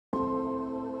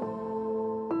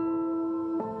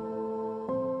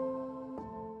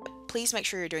please make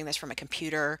sure you're doing this from a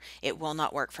computer. It will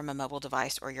not work from a mobile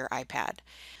device or your iPad.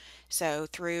 So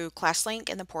through ClassLink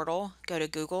in the portal, go to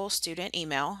Google Student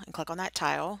Email and click on that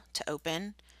tile to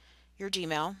open your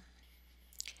Gmail.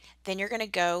 Then you're going to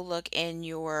go look in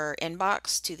your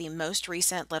inbox to the most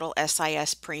recent Little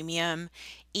SIS Premium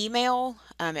email.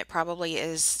 It probably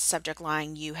is subject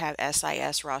line, you have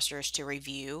SIS rosters to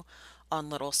review on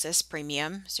LittleSIS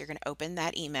Premium. So you're going to open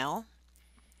that email.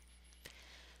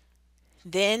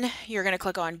 Then you're going to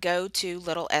click on Go to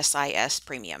Little SIS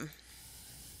Premium.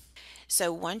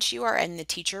 So once you are in the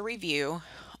teacher review,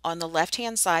 on the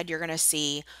left-hand side, you're going to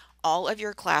see all of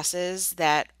your classes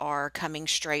that are coming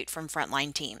straight from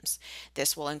Frontline Teams.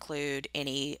 This will include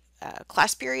any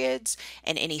class periods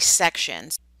and any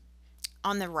sections.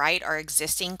 On the right are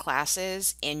existing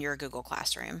classes in your Google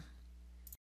Classroom.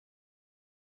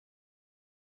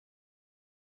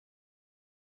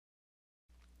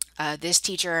 This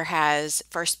teacher has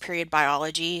first period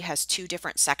biology, has 2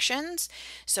 different sections.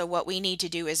 So what we need to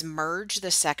do is merge the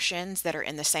sections that are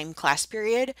in the same class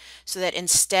period so that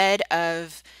instead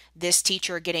of this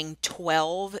teacher getting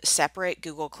 12 separate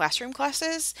Google Classroom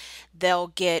classes, they'll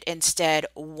get instead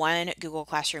 1 Google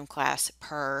Classroom class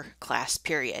per class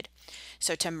period.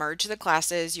 So to merge the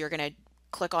classes, you're going to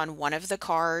click on one of the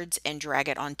cards and drag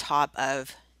it on top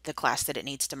of the class that it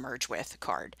needs to merge with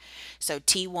card. So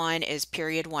T1 is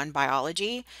period 1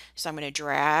 biology. So I'm going to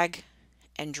drag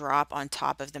and drop on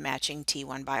top of the matching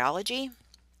T1 biology.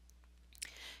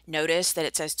 Notice that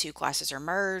it says 2 classes are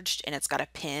merged and it's got a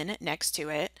pin next to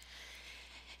it.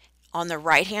 On the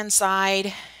right hand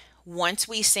side, once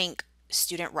we sync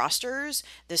student rosters,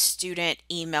 the student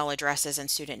email addresses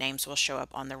and student names will show up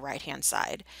on the right hand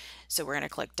side. So we're going to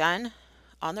click done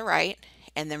on the right,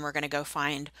 and then we're going to go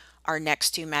find our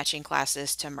next 2 matching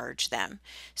classes to merge them.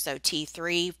 So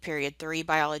T3, period 3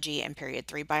 biology and period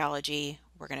 3 biology,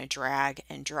 we're going to drag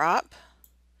and drop.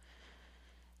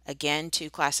 Again, 2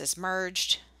 classes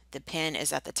merged. The pin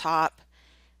is at the top.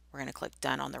 We're going to click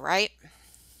done on the right,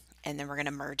 and then we're going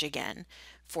to merge again.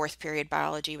 4th period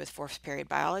biology with 4th period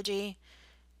biology,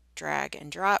 drag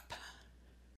and drop.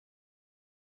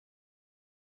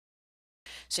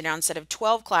 So now instead of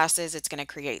 12 classes, it's going to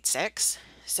create 6.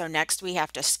 So next we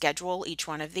have to schedule each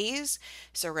one of these.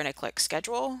 So we're going to click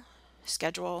schedule,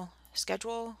 schedule,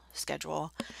 schedule,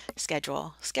 schedule,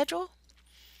 schedule, schedule.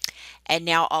 And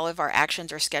now all of our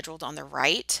actions are scheduled on the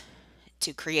right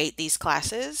to create these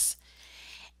classes.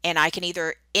 And I can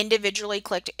either individually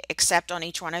click accept on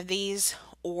each one of these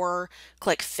or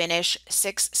click finish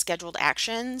 6 scheduled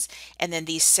actions, and then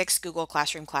these 6 Google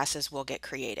Classroom classes will get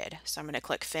created. So I'm going to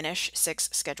click finish 6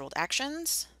 scheduled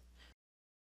actions.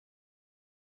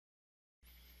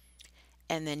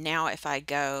 And then now if I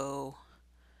go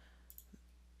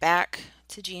back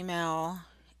to Gmail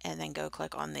and then go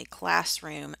click on the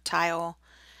classroom tile,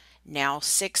 now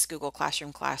 6 Google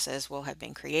Classroom classes will have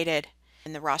been created.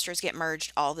 And the rosters get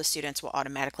merged, all the students will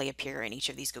automatically appear in each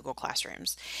of these Google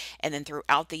Classrooms. And then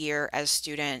throughout the year, as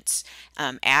students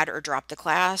add or drop the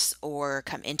class or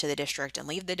come into the district and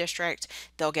leave the district,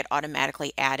 they'll get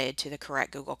automatically added to the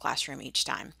correct Google Classroom each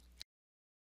time.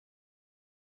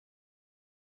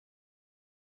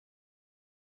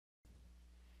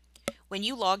 When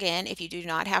you log in, if you do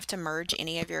not have to merge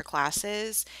any of your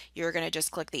classes, you're going to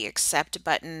just click the accept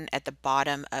button at the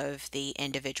bottom of the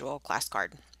individual class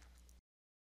card.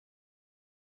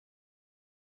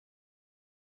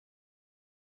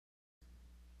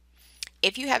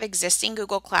 If you have existing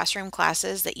Google Classroom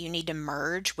classes that you need to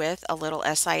merge with a Little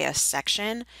SIS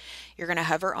section, you're going to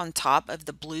hover on top of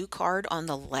the blue card on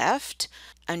the left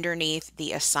underneath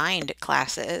the assigned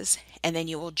classes, and then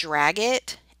you will drag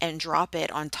it and drop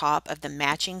it on top of the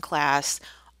matching class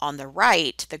on the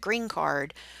right, the green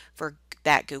card, for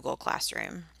that Google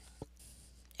Classroom.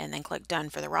 And then click done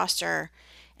for the roster,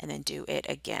 and then do it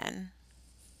again.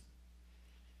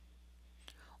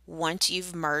 Once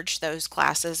you've merged those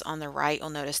classes on the right, you'll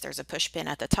notice there's a push pin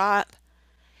at the top,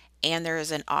 and there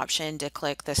is an option to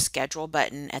click the schedule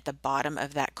button at the bottom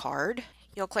of that card.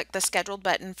 You'll click the scheduled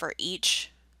button for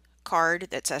each card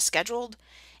that says scheduled,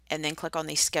 and then click on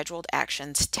the scheduled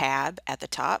actions tab at the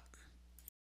top,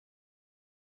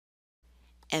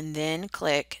 and then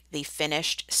click the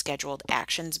finished scheduled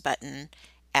actions button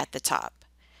at the top.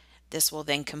 This will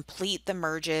then complete the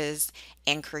merges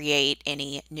and create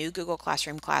any new Google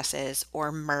Classroom classes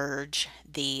or merge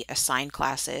the assigned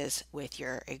classes with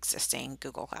your existing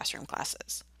Google Classroom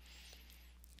classes.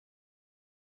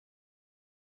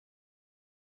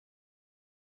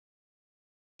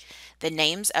 The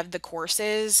names of the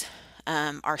courses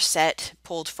are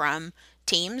pulled from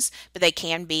teams, but they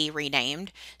can be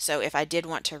renamed. So if I did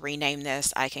want to rename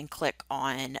this, I can click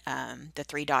on the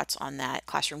three dots on that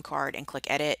classroom card and click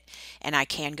edit, and I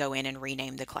can go in and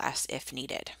rename the class if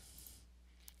needed.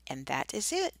 And that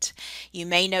is it. You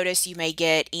may notice you may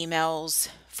get emails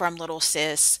from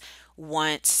LittleSIS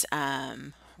once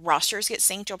rosters get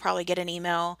synced. You'll probably get an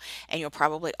email, and you'll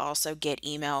probably also get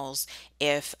emails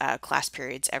if class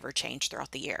periods ever change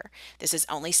throughout the year. This is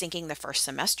only syncing the first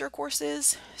semester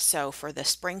courses, so for the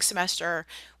spring semester,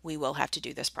 we will have to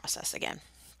do this process again.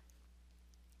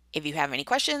 If you have any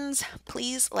questions,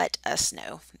 please let us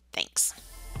know. Thanks.